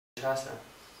časa.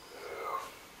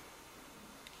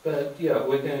 But yeah,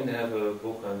 we're going to have a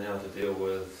book on how to deal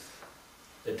with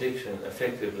addiction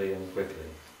effectively and quickly.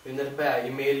 Vendar pa ja,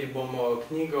 imeli bomo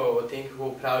knjigo o tem, kako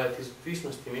upravljati z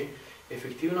odvisnostmi,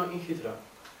 efektivno in hitro.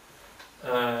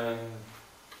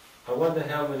 I wonder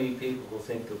how many people will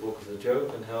think the book is a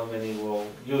joke and how many will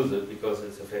use it because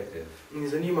it's effective. In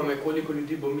zanima me, koliko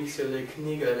ljudi bo mislilo, da je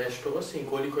knjiga le štos in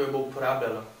koliko jo bo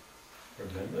uporabljalo.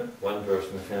 Remember, one person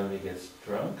in the family gets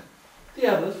drunk, the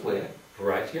others wear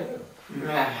bright yellow.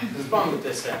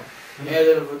 Spomnite se,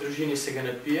 eden v družini se ga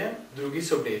napije, drugi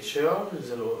se oblečejo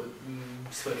zelo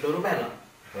svetlo rumeno.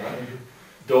 Right?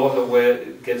 Daughter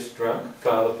gets drunk,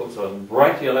 father puts on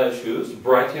bright yellow shoes,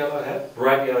 bright yellow hat,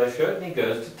 bright yellow shirt, and he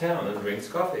goes to town and drinks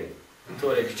coffee.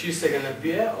 Torej, hči se ga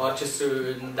napije, oče se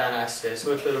da na se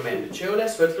svetlo rumene čevlje,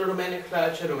 svetlo rumene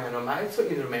hlače, rumeno majico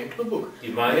in rumen klobuk.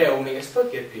 Grejo v mesto,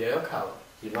 kjer pijejo kavo.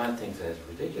 You might think that's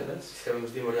ridiculous. Se vam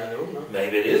zdi morda neumno?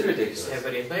 Maybe it is ridiculous. Se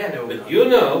verjetno je neumno. But you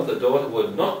know the daughter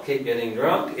would not keep getting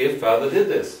drunk if father did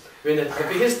this. Vendar pa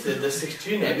veste, da se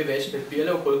hči ne bi več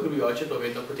napijala, koliko bi oče to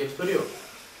vedno potem storil.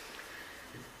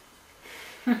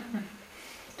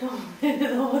 To je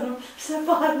dobro, vse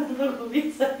parne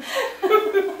vrlovice.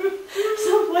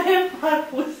 Samo je par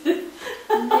pustiti.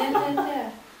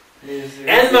 Ne.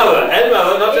 And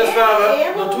mother, not just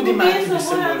father. No, tudi mati bi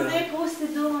se moram morala. zdaj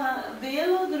pustiti doma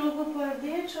belo, drugo pa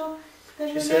rdečo.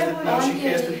 She says that now she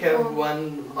has to have one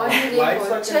white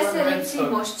sock če and se one red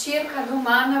recimo sock. ščerka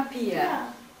doma napije,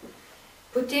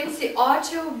 potem si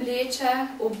oče obleče,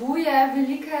 obuje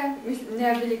velike,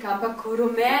 ne velike, ampak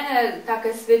rumene,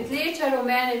 take svetleče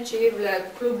rumene čevlje,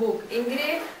 klobuk in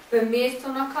gre v mesto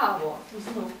na kavo.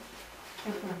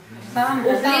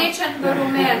 Oblečen v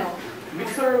rumeno.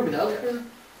 With her or without her?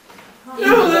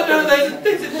 No,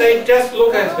 they just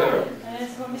look at her.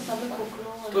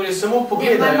 Torej, samo My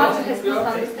pogledajo. mother has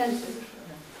misunderstood.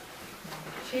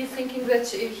 She is thinking that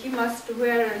he must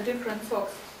wear different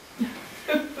socks.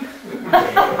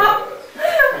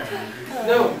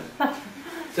 No.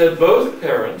 So both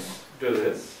parents do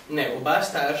this. Ne, oba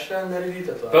starša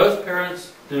naredita to. Both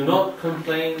parents do not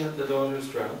complain that the daughter is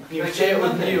drunk. Nihče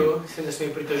od njiju se ne sme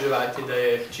pritoževati, da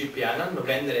je hči pijana,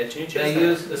 noben ne reče They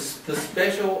ničesar. use the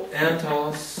special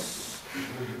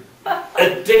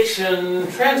addiction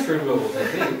transfer removal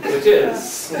technique, which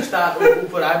is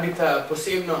Uporabita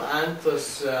posebno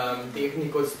antos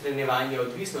tehniko odstranjevanja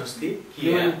odvisnosti, ki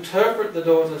you je, interpret the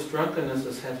daughter's drunkenness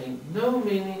as having no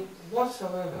meaning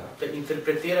whatsoever. da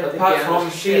interpretirate Apart pijano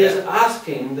from she is hčere.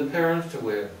 asking the parents to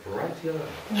wear bright yellow.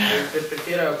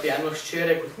 Interpretirajo pijano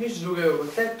hčere kot nič drugega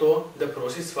kot le to, da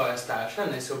prosi svoja starša,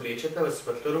 naj se oblečeta v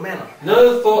svetlo rumeno.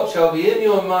 No thought shall be in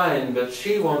your mind, but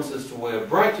she wants us to wear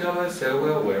bright yellow, so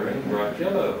we're wearing bright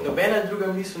yellow. Nobena druga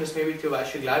misel ne sme biti v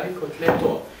vaši glavi kot le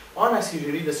to. Ona si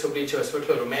želi, da se obleče v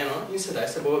svetlo rumeno in sedaj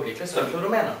se bo oblekla svetlo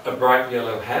rumeno. A bright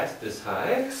yellow hat this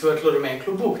high, Svetlo rumen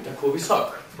klobuk, tako visok.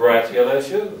 bright yellow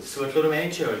shoes, Svetlo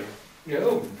rumeni čevlji.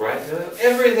 bright yellow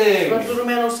everything. Svetlo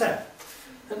rumeno vse.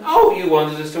 And you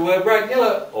wanted us to wear bright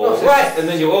yellow. All No, right, and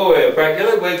then you all wear bright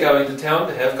yellow, we're going to town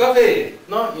to have coffee.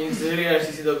 No, in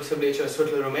želiš si, da se oblečejo v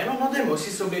svetlo rumeno, no dajmo,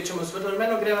 vsi se oblečemo v svetlo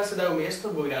rumeno, greva sedaj v mesto,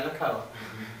 bo igrala na kavo.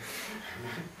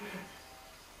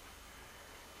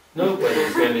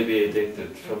 Nobody's going to be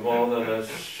addicted for more than a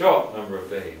short number of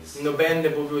days. Noben ne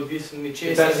bo bil odvisen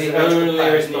ničesar That's za the več kot only par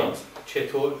dni, response. če je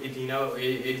to edina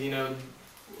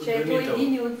Če je to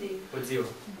edini odziv. odziv.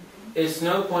 It's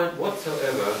no point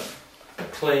whatsoever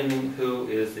claiming who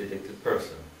is the addicted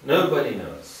person. Nobody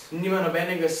knows. Nima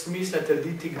nobenega smisla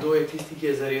trditi, kdo je tisti, ki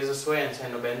je zares zasvojen,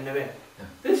 saj noben ne ve.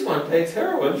 This one takes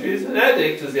heroin, she's an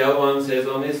addict, as the other one says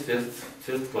on his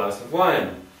fifth glass of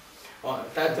wine.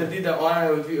 Ta trdi, da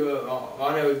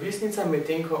ona je odvisnica,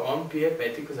 medtem ko on pije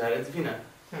 5. kozarec vina.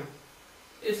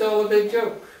 It's all a big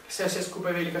joke. Vse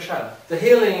skupaj velika šala. The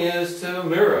healing is to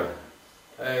mirror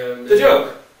the joke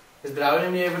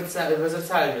Zdravljenje je v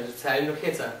zrcalju, zrcaljenju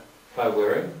heca. by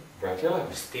wearing bright yellow.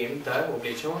 S tem, da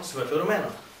oblečemo svetlo rumeno.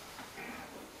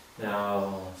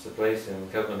 Now, it's a place in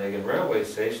Copenhagen railway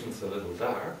station, it's a little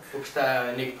dark.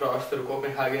 Obstaja nek prostor v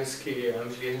kopenhagenski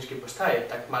železniški postaji,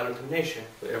 tak malo temnejši.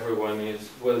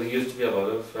 Well, there used to be a lot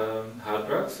of hard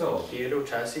drugs sold. Kjer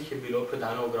včasih je bilo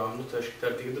prodano ogromno težkih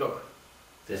trdih drog.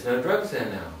 There's no drugs there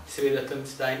now. Seveda tam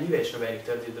sedaj ni več nobenih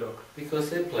trdih drog. Because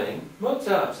they're playing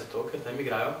Mozart. Zato, ker tam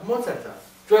igrajo Mozarta.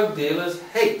 Drug dealers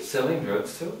hate selling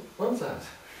drugs to Mozart.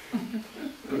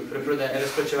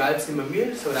 Razplačevalci mamil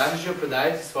sovražijo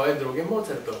prodajati svoje droge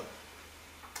Mozartu.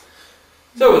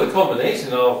 So with a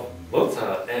combination of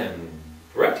Mozart and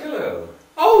bright yellow.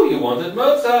 Oh, you wanted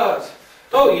Mozart!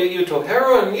 Oh, you took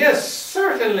heroin? Yes,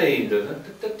 certainly.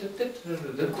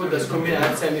 Tako da s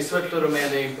kombinacijami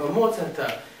svetlo-rumene in pa Mozarta.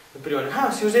 Naprimer,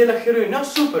 si vzela heroin? No,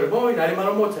 super, bomo igrali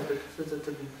malo Mozarta.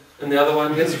 And the other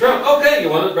one gets drunk. Okay, you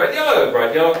wanted bright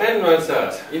yellow pen,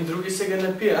 Mozart. In drugi se ga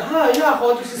napije.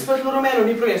 Hotel si svetlo-rumeno,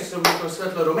 ni problem, si oblikal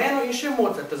svetlo-rumeno in še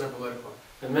Mozarta za povrhu.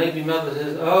 And maybe mother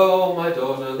says, oh, my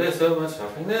daughter, there's so much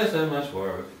suffering, there's so much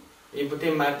work. In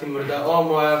potem mati morda,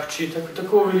 moja hči,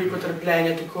 tako veliko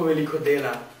trpljenja, tako veliko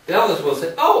dela. The others will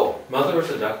say, oh, mother is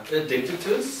addicted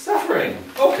to suffering.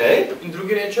 Okay. In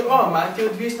drugi reče, mati je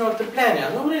odvisna od trpljenja.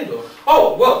 No, v redu.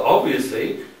 Oh, well,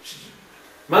 obviously,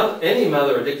 any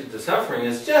mother addicted to suffering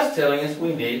is just telling us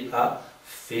we need a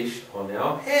fish on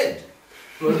our head.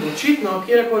 Očitno,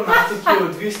 kjerkoli mati, ki je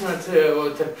odvisna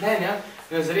od trpljenja,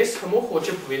 nam zares samo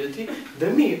hoče povedati, da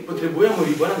mi potrebujemo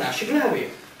ribo na naši glavi.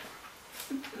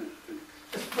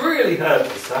 It's really hard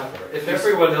to suffer if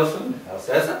everyone else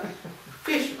has a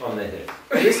fish on their head.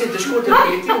 Res je težko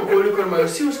trpeti, ukolikor imajo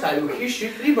vsi ostali v hiši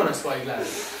ribo na svoji glavi.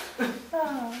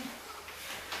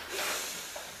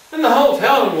 And the whole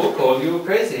town will call you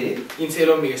crazy. In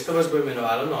celo mesto vas bo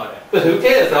imenovalo nore. But who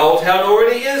cares? The whole town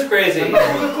already is crazy.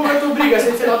 Ampak koga to briga,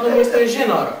 saj celotno mesto je že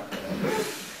noro.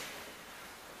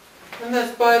 And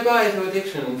that's bye-bye to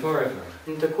addiction forever.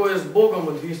 In tako je z Bogom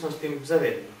odvisnostim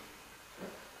zavedno.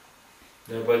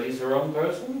 Nobody's a wrong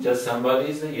person, just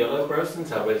somebody's a yellow person,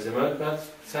 somebody's a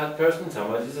sad person,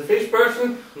 somebody's a fish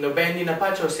person. Noben ni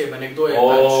napačna oseba, nekdo je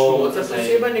pač Mozart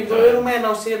oseba, nekdo je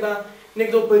rumena oseba,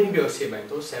 nekdo pa ribja oseba in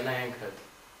to vse naenkrat.